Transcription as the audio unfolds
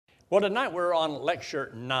Well, tonight we're on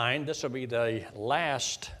Lecture 9. This will be the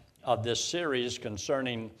last of this series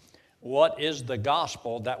concerning what is the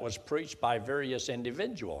gospel that was preached by various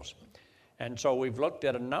individuals. And so we've looked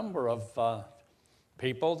at a number of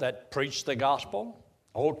people that preached the gospel,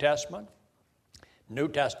 Old Testament, New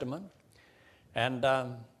Testament, and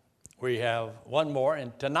we have one more.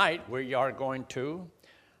 And tonight we are going to,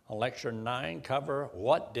 on Lecture 9, cover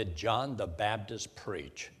what did John the Baptist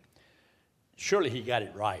preach. Surely he got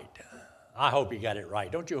it right. I hope he got it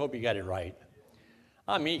right. Don't you hope he got it right?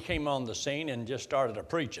 I mean, he came on the scene and just started a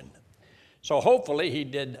preaching. So hopefully he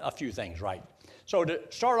did a few things right. So to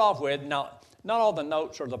start off with, now, not all the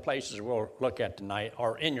notes or the places we'll look at tonight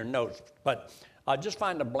are in your notes, but just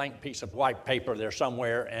find a blank piece of white paper there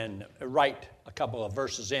somewhere and write a couple of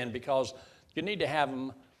verses in, because you need to have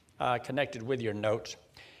them connected with your notes.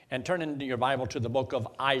 And turn into your Bible to the book of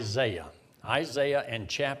Isaiah. Isaiah and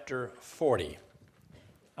chapter 40.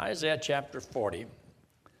 Isaiah chapter 40.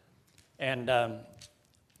 And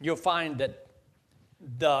you'll find that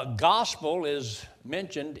the gospel is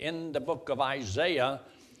mentioned in the book of Isaiah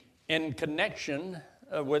in connection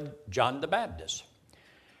with John the Baptist.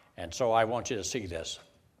 And so I want you to see this.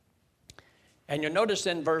 And you'll notice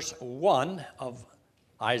in verse 1 of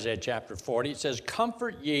Isaiah chapter 40, it says,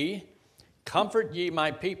 comfort ye, my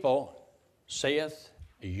people, saith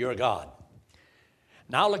your God.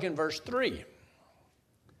 Now look in verse 3.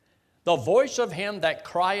 The voice of him that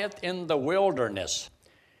crieth in the wilderness,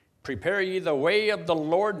 prepare ye the way of the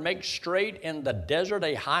Lord, make straight in the desert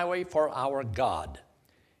a highway for our God.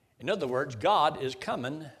 In other words, God is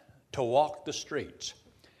coming to walk the streets.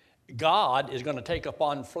 God is going to take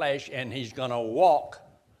upon flesh, and he's going to walk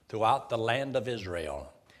throughout the land of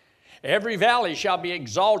Israel. Every valley shall be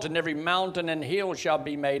exalted, and every mountain and hill shall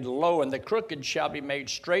be made low, and the crooked shall be made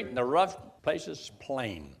straight, and the rough places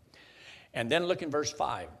plain. And then look in verse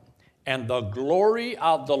 5. And the glory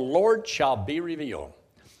of the Lord shall be revealed.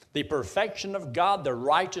 The perfection of God, the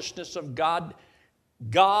righteousness of God,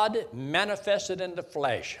 God manifested in the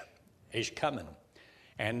flesh. He's coming.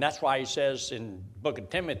 And that's why he says in the book of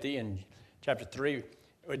Timothy in chapter 3,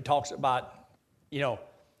 it talks about,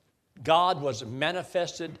 God was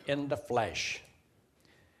manifested in the flesh.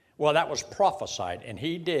 Well, that was prophesied, and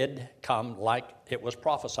he did come like it was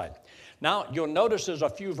prophesied. Now, you'll notice there's a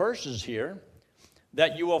few verses here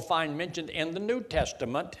that you will find mentioned in the New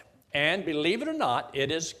Testament, and believe it or not,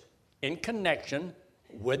 it is in connection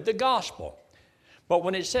with the gospel. But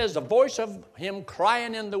when it says the voice of him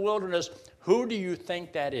crying in the wilderness, who do you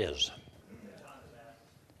think that is?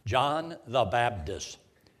 John the Baptist.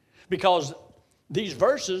 Because these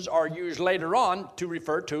verses are used later on to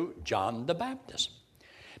refer to John the Baptist.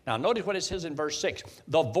 Now notice what it says in verse 6.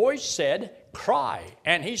 The voice said, cry.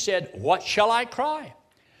 And he said, what shall I cry?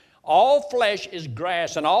 All flesh is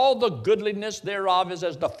grass, and all the goodliness thereof is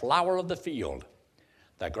as the flower of the field.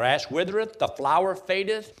 The grass withereth, the flower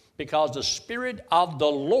fadeth, because the Spirit of the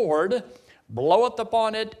Lord bloweth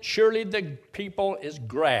upon it. Surely the people is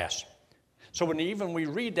grass. So when we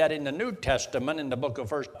read that in the New Testament, in the book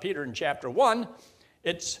of 1 Peter in chapter 1,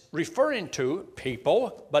 it's referring to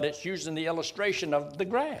people, but it's using the illustration of the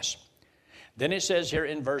grass. Then it says here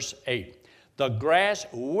in verse 8, the grass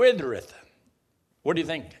withereth. What do you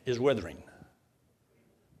think is withering?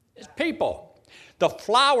 It's people. The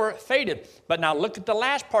flower faded. But now look at the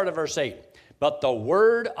last part of verse 8. But the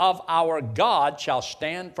word of our God shall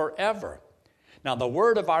stand forever. Now the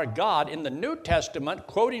word of our God in the New Testament,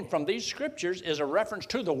 quoting from these scriptures, is a reference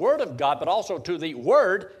to the word of God, but also to the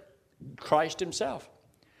word, Christ himself.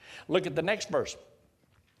 Look at the next verse.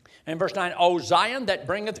 In verse 9, O Zion that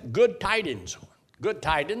bringeth good tidings. Good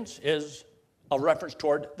tidings is a reference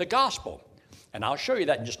toward the gospel. And I'll show you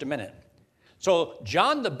that in just a minute. So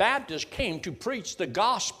John the Baptist came to preach the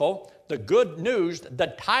gospel, the good news,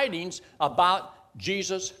 the tidings about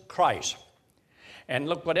Jesus Christ. And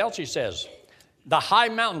look what else he says. The high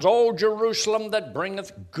mountains, O Jerusalem, that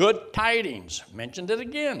bringeth good tidings. Mentioned it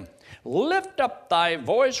again. Lift up thy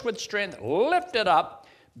voice with strength. Lift it up.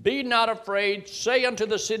 Be not afraid. Say unto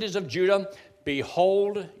the cities of Judah,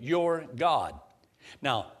 behold your God.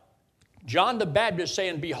 Now, John the Baptist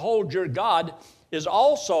saying, behold your God, is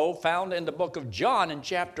also found in the book of John in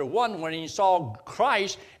chapter 1 when he saw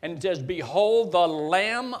Christ, and it says, behold the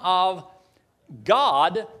Lamb of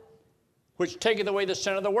God, which taketh away the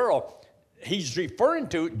sin of the world. He's referring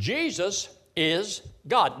to Jesus is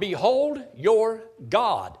God. Behold your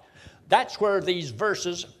God. That's where these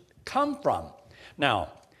verses come from.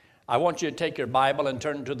 Now, I want you to take your Bible and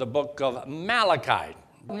turn to the book of Malachi.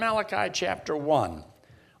 Malachi chapter 1.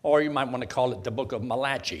 Or you might want to call it the book of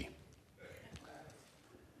Malachi.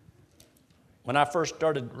 When I first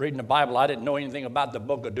started reading the Bible, I didn't know anything about the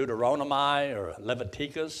book of Deuteronomy or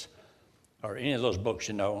Leviticus or any of those books,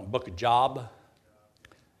 book of Job,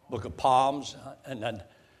 book of Psalms.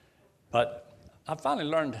 But I finally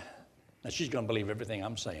learned that she's going to believe everything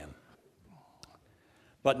I'm saying.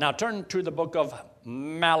 But now turn to the book of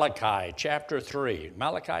Malachi, chapter 3.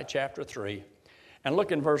 Malachi, chapter 3, and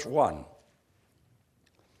look in verse 1.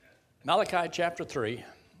 Malachi, chapter 3,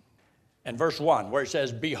 and verse 1, where it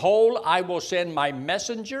says, "Behold, I will send my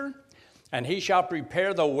messenger, and he shall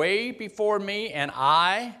prepare the way before me, and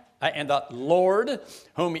the Lord,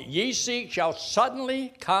 whom ye seek, shall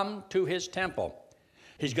suddenly come to his temple."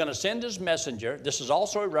 He's going to send his messenger. This is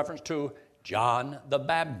also a reference to John the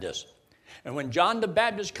Baptist. And when John the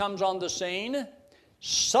Baptist comes on the scene,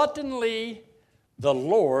 suddenly the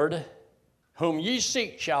Lord, whom ye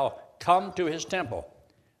seek, shall come to his temple.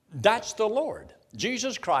 That's the Lord.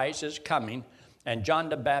 Jesus Christ is coming, and John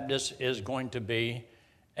the Baptist is going to be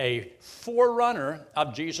a forerunner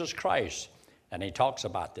of Jesus Christ. And he talks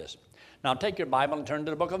about this. Now take your Bible and turn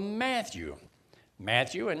to the book of Matthew.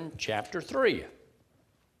 Matthew in chapter 3.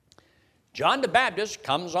 John the Baptist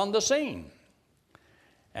comes on the scene.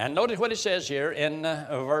 And notice what it says here in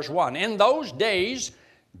verse 1. "In those days,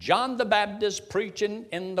 John the Baptist preaching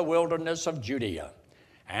in the wilderness of Judea,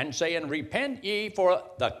 and saying, Repent ye, for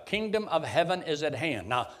the kingdom of heaven is at hand."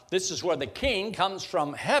 Now, this is where the king comes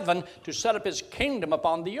from heaven to set up his kingdom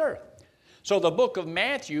upon the earth. So the book of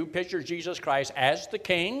Matthew pictures Jesus Christ as the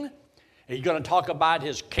king. He's going to talk about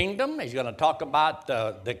his kingdom. He's going to talk about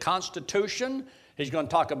the Constitution. He's going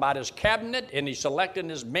to talk about his cabinet, and he's selecting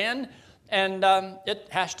his men. And it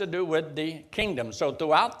has to do with the kingdom. So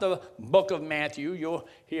throughout the book of Matthew, you'll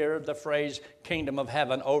hear the phrase kingdom of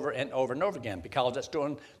heaven over and over and over again, because that's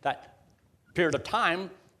during that period of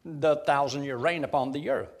time, the 1,000-year reign upon the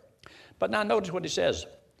earth. But now notice what he says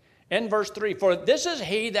in verse 3. "For this is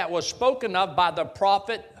he that was spoken of by the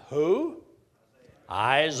prophet," who?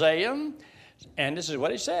 Isaiah. And this is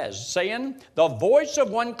what he says, saying, "The voice of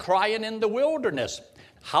one crying in the wilderness."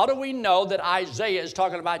 How do we know that Isaiah is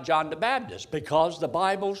talking about John the Baptist? Because the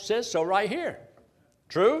Bible says so right here.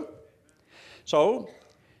 True? So,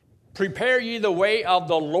 "Prepare ye the way of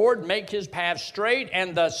the Lord, make his path straight."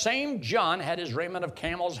 And the same John had his raiment of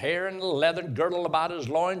camel's hair and a leather girdle about his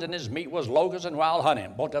loins, and his meat was locusts and wild honey.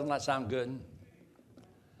 Boy, doesn't that sound good?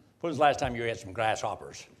 When was the last time you had some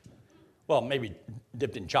grasshoppers? Well, maybe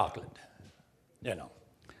dipped in chocolate,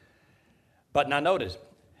 But now notice,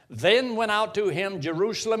 "Then went out to him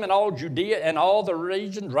Jerusalem and all Judea and all the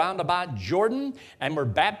regions round about Jordan, and were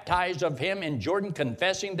baptized of him in Jordan,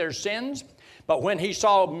 confessing their sins. But when he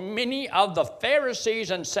saw many of the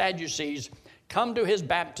Pharisees and Sadducees come to his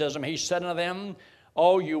baptism, he said unto them,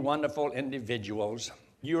 Oh, you wonderful individuals,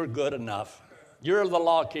 you're good enough. You're the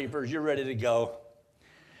law keepers, you're ready to go."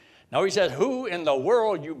 Now he says, "Who in the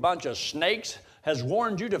world, you bunch of snakes, has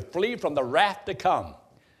warned you to flee from the wrath to come?"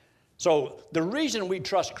 So the reason we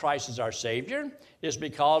trust Christ as our Savior is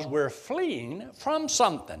because we're fleeing from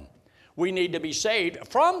something. We need to be saved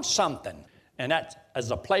from something, and that is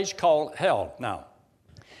a place called hell. Now,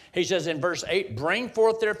 he says in verse 8, "Bring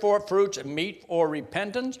forth therefore fruits meet for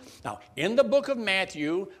repentance." Now, in the book of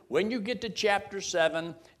Matthew, when you get to chapter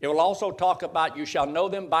 7, it will also talk about you shall know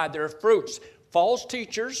them by their fruits. False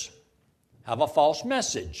teachers have a false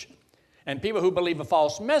message, and people who believe a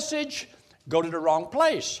false message go to the wrong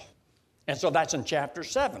place. And so that's in chapter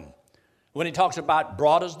 7. When he talks about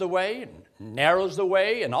broad is the way, and narrow is the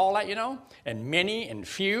way, and all that, and many and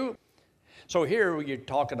few. So here you're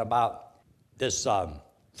talking about this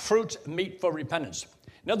fruits meet for repentance.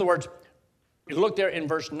 In other words, you look there in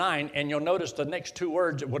verse 9, and you'll notice the next two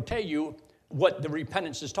words will tell you what the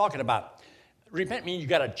repentance is talking about. Repent means you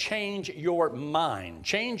got to change your mind.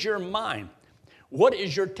 Change your mind. What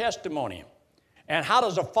is your testimony? And how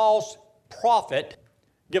does a false prophet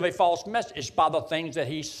give a false message? It's by the things that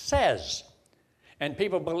he says. And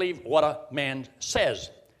people believe what a man says.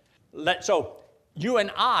 So you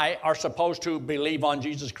and I are supposed to believe on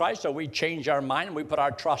Jesus Christ, so we change our mind and we put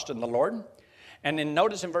our trust in the Lord. And then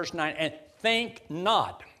notice in verse 9, "And think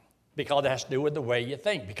not," because it has to do with the way you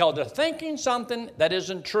think. Because they're thinking something that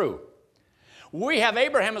isn't true. We have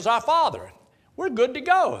Abraham as our father. We're good to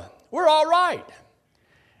go. We're all right.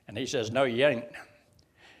 And he says, no, you ain't.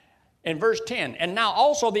 In verse 10, "And now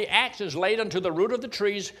also the axe is laid unto the root of the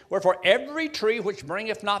trees, wherefore every tree which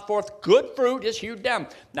bringeth not forth good fruit is hewed down."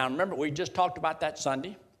 Now remember, we just talked about that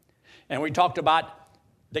Sunday. And we talked about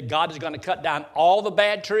that God is going to cut down all the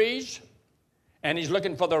bad trees, and he's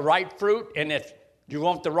looking for the right fruit. And if you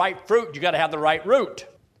want the right fruit, you got to have the right root.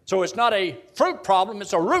 So it's not a fruit problem,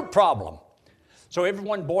 it's a root problem. So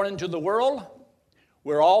everyone born into the world,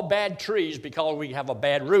 we're all bad trees because we have a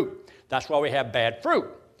bad root. That's why we have bad fruit.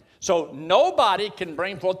 So nobody can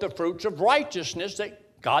bring forth the fruits of righteousness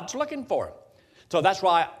that God's looking for. So that's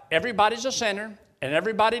why everybody's a sinner and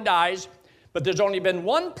everybody dies. But there's only been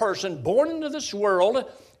one person born into this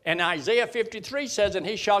world, and Isaiah 53 says, and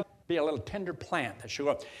he shall be a little tender plant.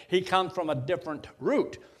 He comes from a different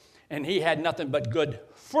root, and he had nothing but good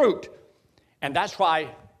fruit. And that's why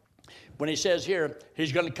when he says here,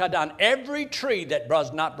 he's going to cut down every tree that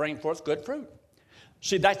does not bring forth good fruit.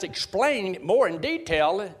 See, that's explained more in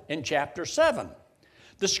detail in chapter 7.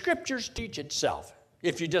 The scriptures teach itself.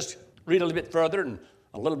 If you just read a little bit further and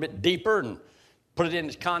a little bit deeper and put it in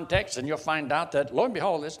its context, and you'll find out that, lo and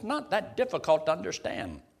behold, it's not that difficult to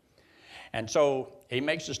understand. And so he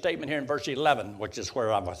makes a statement here in verse 11, which is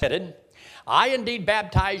where I was headed. I indeed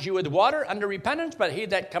baptize you with water unto repentance, but he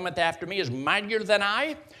that cometh after me is mightier than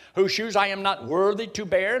I, whose shoes I am not worthy to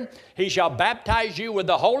bear. He shall baptize you with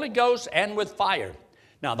the Holy Ghost and with fire.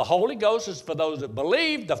 Now, the Holy Ghost is for those that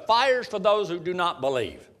believe. The fire is for those who do not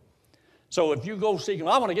believe. So if you go seeking,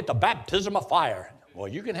 I want to get the baptism of fire. Well,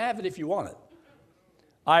 you can have it if you want it.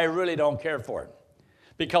 I really don't care for it.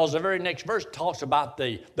 Because the very next verse talks about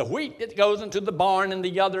the wheat that goes into the barn and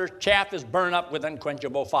the other chaff is burned up with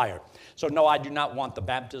unquenchable fire. So no, I do not want the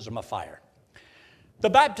baptism of fire.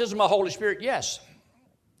 The baptism of the Holy Spirit, yes.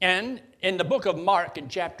 And in the book of Mark in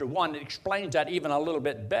chapter 1, it explains that even a little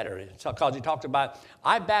bit better. It's because he talks about,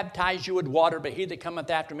 I baptize you with water, but he that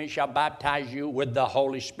cometh after me shall baptize you with the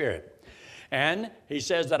Holy Spirit. And he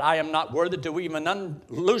says that I am not worthy to even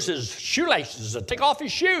unloose his shoelaces, to take off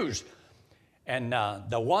his shoes. And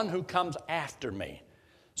the one who comes after me.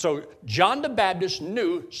 So John the Baptist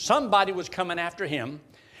knew somebody was coming after him,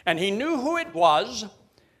 and he knew who it was.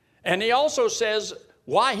 And he also says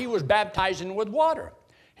why he was baptizing with water.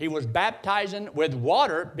 He was baptizing with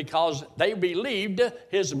water because they believed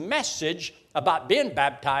his message about being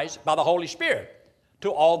baptized by the Holy Spirit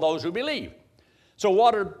to all those who believe. So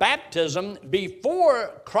water baptism,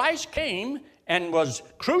 before Christ came and was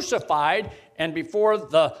crucified, and before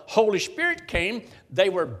the Holy Spirit came, they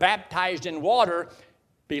were baptized in water,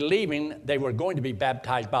 believing they were going to be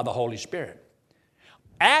baptized by the Holy Spirit.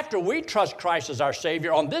 After we trust Christ as our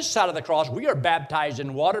Savior, on this side of the cross, we are baptized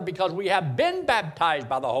in water because we have been baptized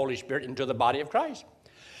by the Holy Spirit into the body of Christ.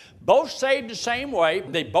 Both saved the same way.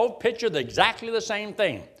 They both picture exactly the same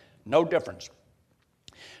thing. No difference.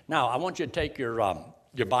 Now, I want you to take your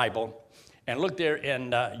Bible and look there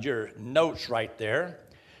in your notes right there,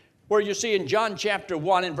 where you see in John chapter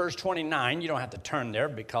 1 and verse 29, you don't have to turn there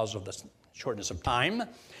because of the shortness of time.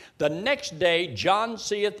 The next day, John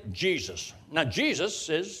seeth Jesus. Now, Jesus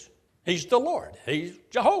he's the Lord. He's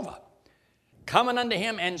Jehovah. Coming unto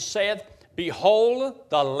him and saith, Behold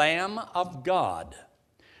the Lamb of God,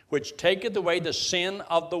 which taketh away the sin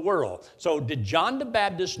of the world. So did John the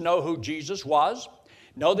Baptist know who Jesus was?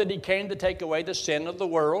 Know that he came to take away the sin of the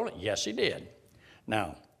world? Yes, he did.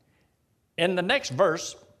 Now, in the next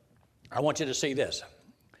verse, I want you to see this.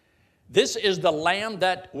 This is the lamb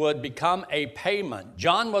that would become a payment.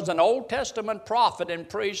 John was an Old Testament prophet and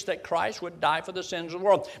priest that Christ would die for the sins of the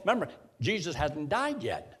world. Remember, Jesus hasn't died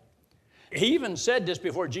yet. He even said this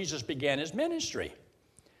before Jesus began his ministry.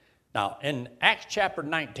 Now, in Acts chapter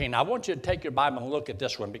 19, I want you to take your Bible and look at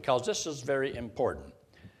this one because this is very important.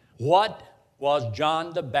 What was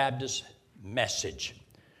John the Baptist's message?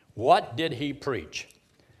 What did he preach?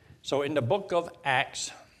 So in the book of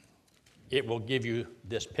Acts, it will give you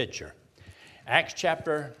this picture. Acts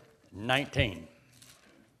chapter 19.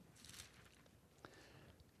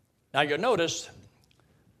 Now you'll notice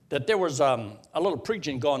that there was a little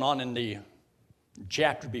preaching going on in the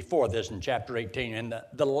chapter before this, in chapter 18. And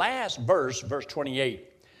the last verse, verse 28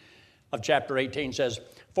 of chapter 18 says,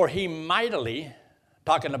 For he mightily,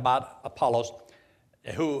 talking about Apollos,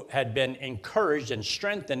 who had been encouraged and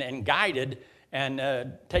strengthened and guided and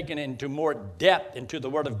taken into more depth into the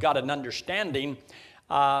Word of God and understanding,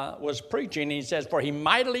 was preaching. He says, For he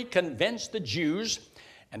mightily convinced the Jews,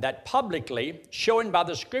 and that publicly, showing by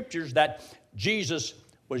the Scriptures that Jesus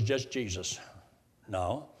was just Jesus.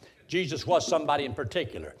 No, Jesus was somebody in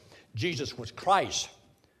particular. Jesus was Christ.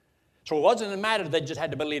 So it wasn't a matter they just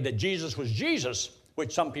had to believe that Jesus was Jesus,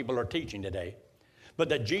 which some people are teaching today, but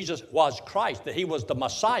that Jesus was Christ, that he was the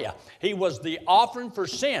Messiah. He was the offering for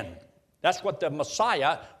sin. That's what the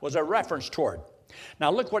Messiah was a reference toward.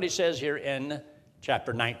 Now look what he says here in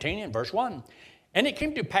chapter 19 and verse 1. And it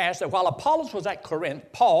came to pass that while Apollos was at Corinth,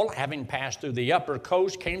 Paul, having passed through the upper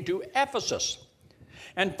coast, came to Ephesus,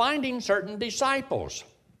 and finding certain disciples.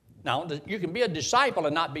 Now, you can be a disciple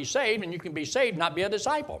and not be saved, and you can be saved and not be a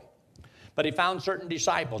disciple. But he found certain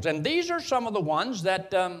disciples. And these are some of the ones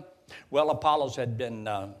that, Apollos had been,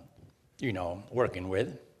 working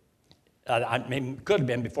with. I mean, could have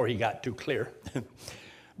been before he got too clear.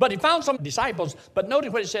 But he found some disciples. But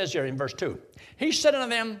notice what it says here in verse 2. He said unto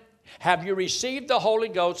them, have you received the Holy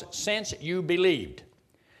Ghost since you believed?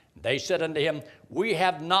 They said unto him, we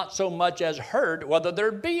have not so much as heard whether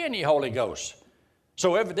there be any Holy Ghost.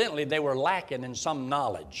 So evidently they were lacking in some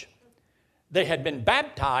knowledge. They had been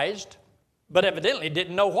baptized, but evidently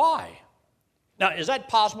didn't know why. Now, is that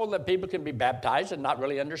possible that people can be baptized and not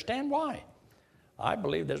really understand why? I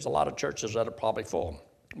believe there's a lot of churches that are probably full.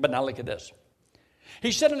 But now look at this.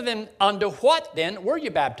 He said unto them, unto what then were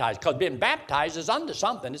you baptized? Because being baptized is unto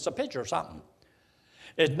something. It's a picture of something.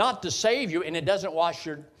 It's not to save you, and it doesn't wash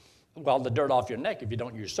the dirt off your neck if you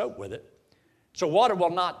don't use soap with it. So water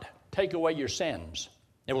will not take away your sins.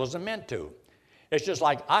 It wasn't meant to. It's just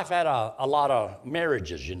like I've had a lot of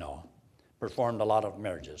marriages, performed a lot of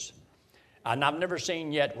marriages. And I've never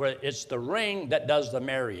seen yet where it's the ring that does the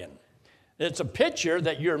marrying. It's a picture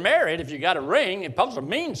that you're married. If you got a ring, it's supposed to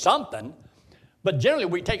mean something. But generally,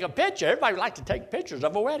 we take a picture. Everybody likes to take pictures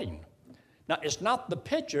of a wedding. Now, it's not the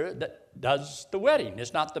picture that does the wedding.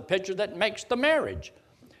 It's not the picture that makes the marriage.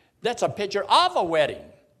 That's a picture of a wedding.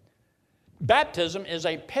 Baptism is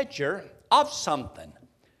a picture of something.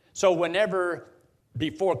 So whenever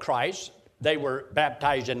before Christ they were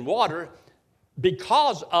baptized in water,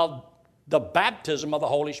 because of the baptism of the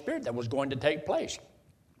Holy Spirit that was going to take place.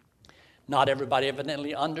 Not everybody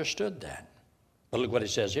evidently understood that. But look what it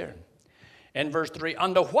says here. In verse 3,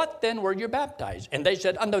 unto what then were you baptized? And they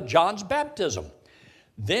said, unto John's baptism.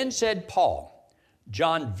 Then said Paul,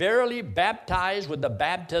 John verily baptized with the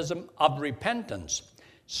baptism of repentance,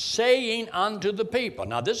 saying unto the people.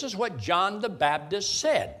 Now this is what John the Baptist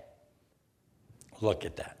said. Look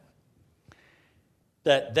at that.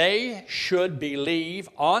 That they should believe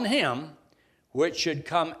on him which should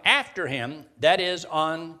come after him, that is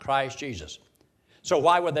on Christ Jesus. So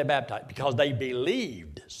why were they baptized? Because they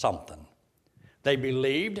believed something. They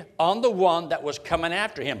believed on the one that was coming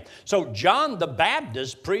after him. So John the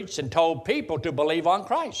Baptist preached and told people to believe on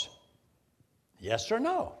Christ. Yes or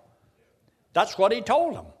no? That's what he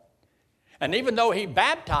told them. And even though he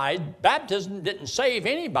baptized, baptism didn't save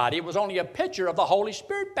anybody. It was only a picture of the Holy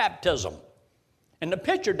Spirit baptism. And the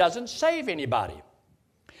picture doesn't save anybody.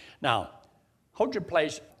 Now, hold your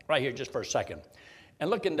place right here just for a second. And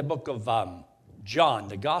look in the book of John,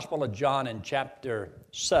 the Gospel of John in chapter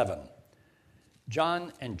 7.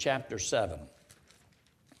 John in chapter 7.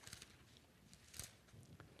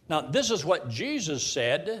 Now, this is what Jesus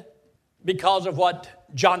said because of what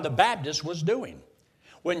John the Baptist was doing.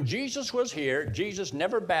 When Jesus was here, Jesus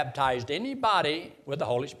never baptized anybody with the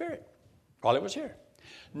Holy Spirit while he was here.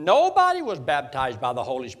 Nobody was baptized by the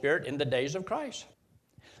Holy Spirit in the days of Christ.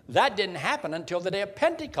 That didn't happen until the day of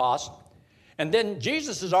Pentecost, and then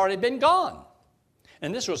Jesus has already been gone.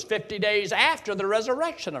 And this was 50 days after the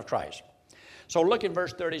resurrection of Christ. So look in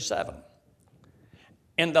verse 37.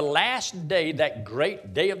 In the last day, that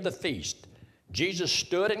great day of the feast, Jesus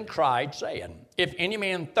stood and cried, saying, if any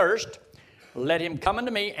man thirst, let him come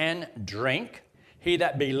unto me and drink. He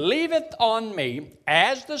that believeth on me,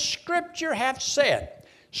 as the Scripture hath said.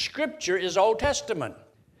 Scripture is Old Testament.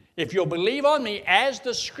 If you'll believe on me, as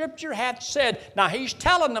the Scripture hath said. Now, he's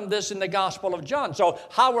telling them this in the Gospel of John. So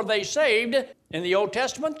how were they saved in the Old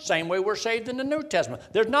Testament? Same way we're saved in the New Testament.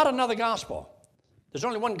 There's not another gospel. There's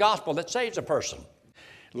only one gospel that saves a person.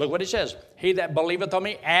 Look what he says. He that believeth on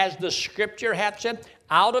me, as the Scripture hath said,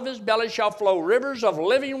 out of his belly shall flow rivers of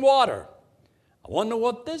living water. I wonder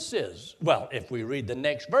what this is. Well, if we read the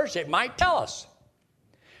next verse, it might tell us.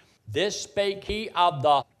 This spake he of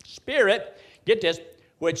the Spirit, get this,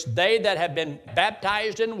 which they that have been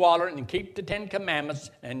baptized in water and keep the 10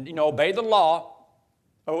 Commandments and, obey the law.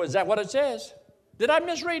 Oh, is that what it says? Did I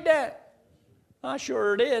misread that? I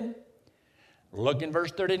sure did. Look in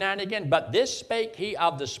verse 39 again. But this spake he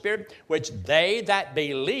of the Spirit, which they that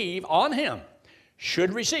believe on him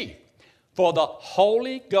should receive. For the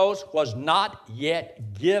Holy Ghost was not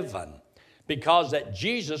yet given, because that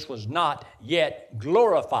Jesus was not yet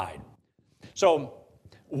glorified. So,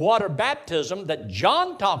 water baptism that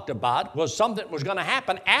John talked about was something that was going to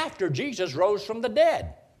happen after Jesus rose from the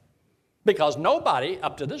dead. Because nobody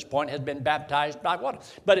up to this point has been baptized by water.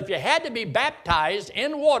 But if you had to be baptized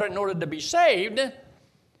in water in order to be saved,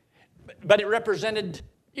 but it represented,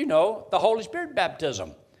 the Holy Spirit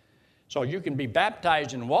baptism. So you can be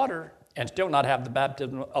baptized in water and still not have the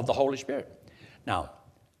baptism of the Holy Spirit. Now,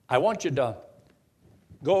 I want you to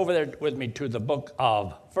go over there with me to the book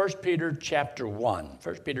of 1 Peter chapter 1.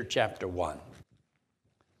 1 Peter chapter 1.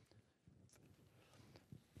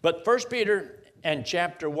 But 1 Peter and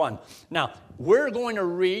chapter 1. Now, we're going to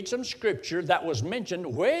read some scripture that was mentioned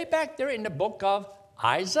way back there in the book of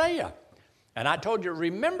Isaiah. And I told you,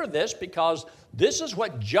 remember this, because this is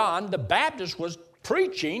what John the Baptist was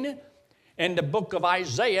preaching in the book of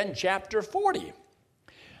Isaiah in chapter 40.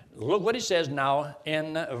 Look what he says now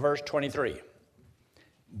in verse 23.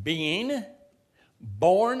 Being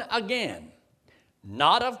born again,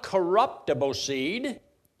 not of corruptible seed.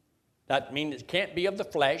 That means it can't be of the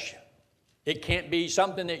flesh. It can't be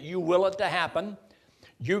something that you will it to happen.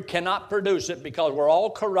 You cannot produce it because we're all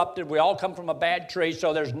corrupted. We all come from a bad tree,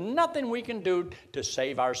 so there's nothing we can do to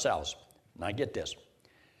save ourselves. Now get this.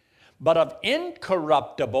 But of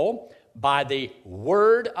incorruptible, by the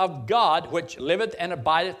word of God, which liveth and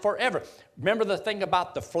abideth forever. Remember the thing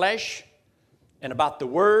about the flesh and about the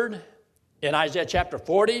word in Isaiah chapter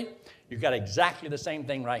 40? You've got exactly the same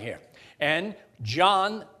thing right here. And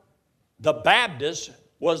John the Baptist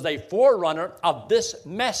was the forerunner of this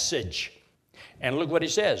message. And look what he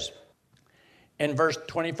says in verse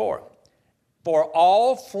 24. For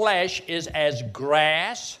all flesh is as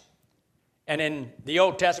grass. And in the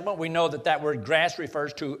Old Testament, we know that that word grass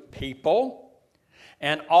refers to people.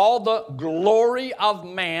 And all the glory of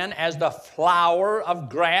man as the flower of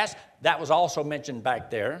grass, that was also mentioned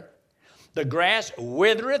back there. The grass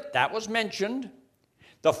withereth, that was mentioned.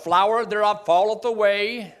 The flower thereof falleth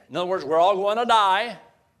away. In other words, we're all going to die.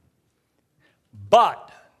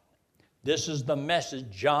 But this is the message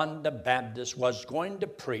John the Baptist was going to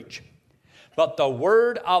preach. But the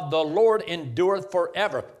word of the Lord endureth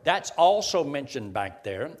forever. That's also mentioned back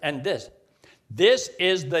there. And this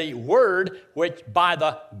is the word which by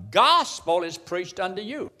the gospel is preached unto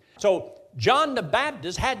you. So John the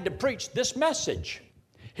Baptist had to preach this message.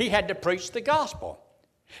 He had to preach the gospel.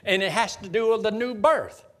 And it has to do with the new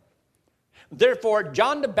birth. Therefore,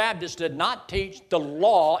 John the Baptist did not teach the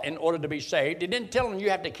law in order to be saved. He didn't tell them you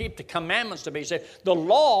have to keep the commandments to be saved. The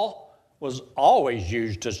law was always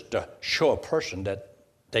used just to show a person that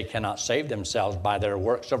they cannot save themselves by their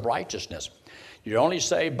works of righteousness. You're only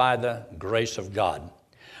saved by the grace of God.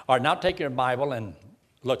 All right, now take your Bible and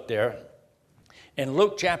look there. In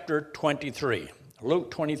Luke chapter 23.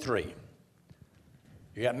 Luke 23.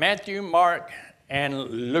 You got Matthew, Mark, and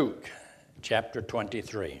Luke chapter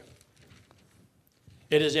 23.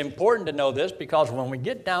 It is important to know this because when we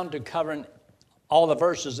get down to covering all the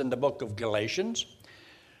verses in the book of Galatians,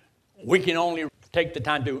 we can only take the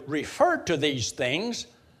time to refer to these things,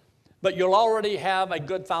 but you'll already have a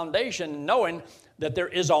good foundation knowing that there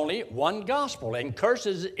is only one gospel, and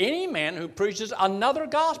curses any man who preaches another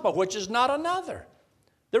gospel, which is not another.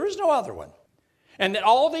 There is no other one. And that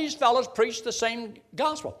all these fellows preach the same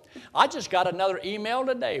gospel. I just got another email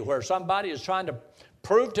today where somebody is trying to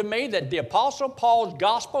prove to me that the Apostle Paul's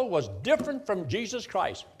gospel was different from Jesus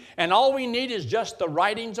Christ. And all we need is just the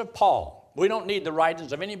writings of Paul. We don't need the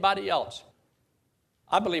writings of anybody else.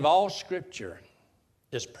 I believe all Scripture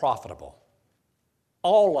is profitable.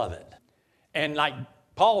 All of it. And like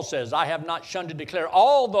Paul says, I have not shunned to declare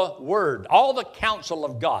all the word, all the counsel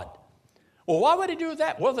of God. Well, why would he do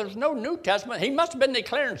that? Well, there's no New Testament. He must have been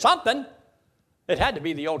declaring something. It had to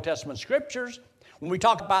be the Old Testament Scriptures. When we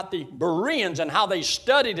talk about the Bereans and how they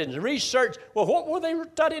studied and researched, well, what were they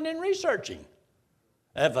studying and researching?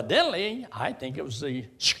 Evidently, I think it was the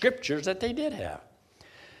Scriptures that they did have.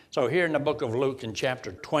 So here in the book of Luke in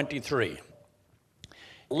chapter 23,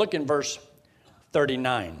 look in verse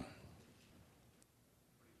 39.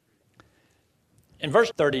 In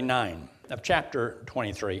verse 39 of chapter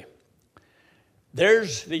 23,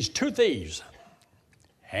 there's these two thieves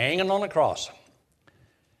hanging on a cross.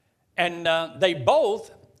 And they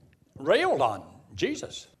both railed on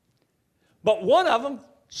Jesus. But one of them,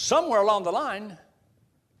 somewhere along the line,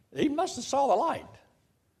 he must have saw the light.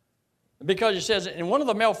 Because it says, and one of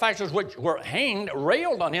the malefactors which were hanged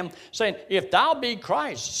railed on him, saying, if thou be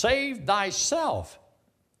Christ, save thyself.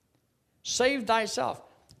 Save thyself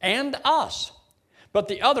and us. But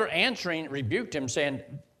the other answering rebuked him, saying,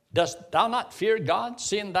 dost thou not fear God,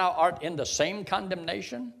 seeing thou art in the same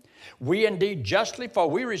condemnation? We indeed justly, for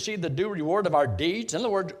we receive the due reward of our deeds. In other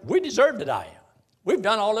words, we deserve to die. We've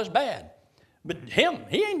done all this bad. But him,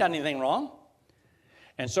 he ain't done anything wrong.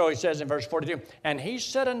 And so he says in verse 42, and he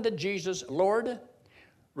said unto Jesus, Lord,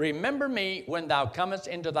 remember me when thou comest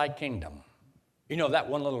into thy kingdom. You know, that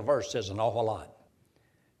one little verse says an awful lot.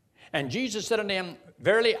 And Jesus said unto him,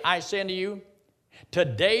 verily I say unto you,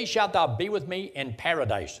 today shalt thou be with me in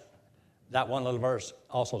paradise. That one little verse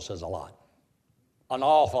also says a lot. An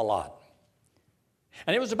awful lot.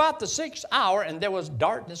 And it was about the 6th hour, and there was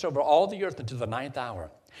darkness over all the earth until the 9th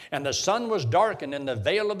hour. And the sun was darkened, and the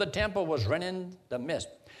veil of the temple was rent in the mist.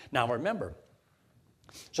 Now remember,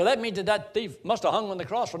 so that means that thief must have hung on the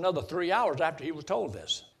cross for another 3 hours after he was told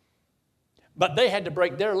this. But they had to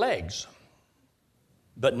break their legs,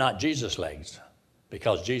 but not Jesus' legs,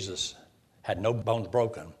 because Jesus had no bones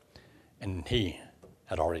broken, and he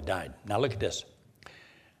had already died. Now look at this.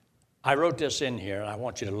 I wrote this in here, and I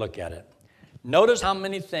want you to look at it. Notice how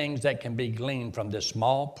many things that can be gleaned from this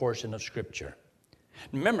small portion of Scripture.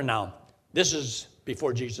 Remember now, this is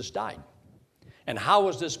before Jesus died. And how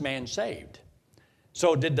was this man saved?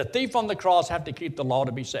 So did the thief on the cross have to keep the law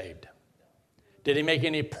to be saved? Did he make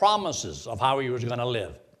any promises of how he was going to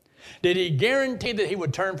live? Did he guarantee that he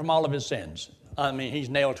would turn from all of his sins? I mean, he's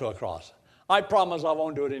nailed to a cross. I promise I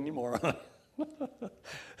won't do it anymore.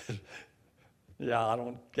 Yeah, I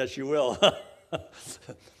don't guess you will.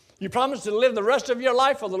 You promise to live the rest of your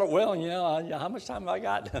life for the Lord? Well, yeah, how much time have I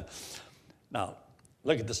got? Now,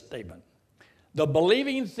 look at this statement. The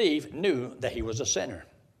believing thief knew that he was a sinner.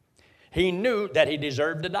 He knew that he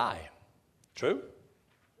deserved to die. True?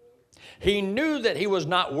 He knew that he was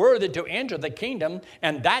not worthy to enter the kingdom,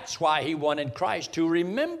 and that's why he wanted Christ to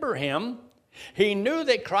remember him. He knew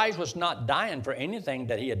that Christ was not dying for anything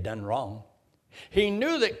that he had done wrong. He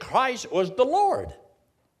knew that Christ was the Lord,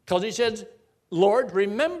 because he says, Lord,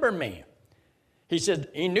 remember me. He said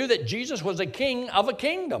he knew that Jesus was the king of a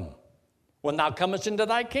kingdom when thou comest into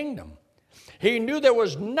thy kingdom. He knew there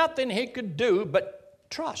was nothing he could do but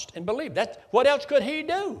trust and believe. What else could he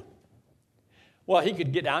do? Well, he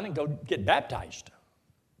could get down and go get baptized.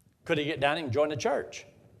 Could he get down and join the church?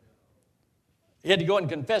 He had to go and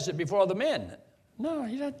confess it before the men. No,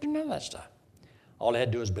 he didn't do none of that stuff. All he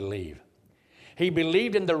had to do was believe. He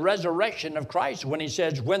believed in the resurrection of Christ when he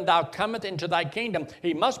says, when thou comest into thy kingdom.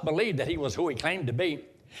 He must believe that he was who he claimed to be,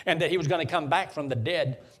 and that he was going to come back from the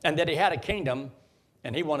dead, and that he had a kingdom,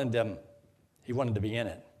 and he wanted to be in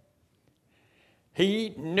it.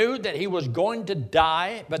 He knew that he was going to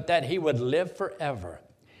die, but that he would live forever.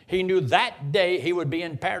 He knew that day he would be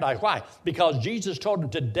in paradise. Why? Because Jesus told him,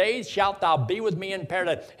 today shalt thou be with me in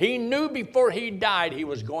paradise. He knew before he died he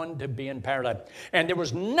was going to be in paradise. And there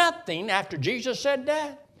was nothing, after Jesus said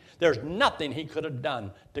that, there's nothing he could have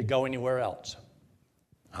done to go anywhere else.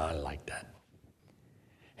 I like that.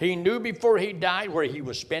 He knew before he died where he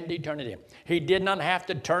would spend eternity. He did not have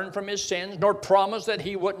to turn from his sins, nor promise that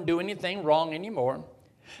he wouldn't do anything wrong anymore.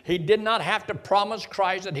 He did not have to promise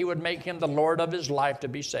Christ that he would make him the Lord of his life to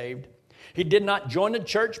be saved. He did not join a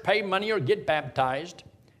church, pay money, or get baptized.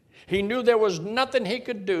 He knew there was nothing he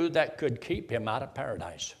could do that could keep him out of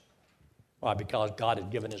paradise. Why? Because God had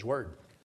given his word.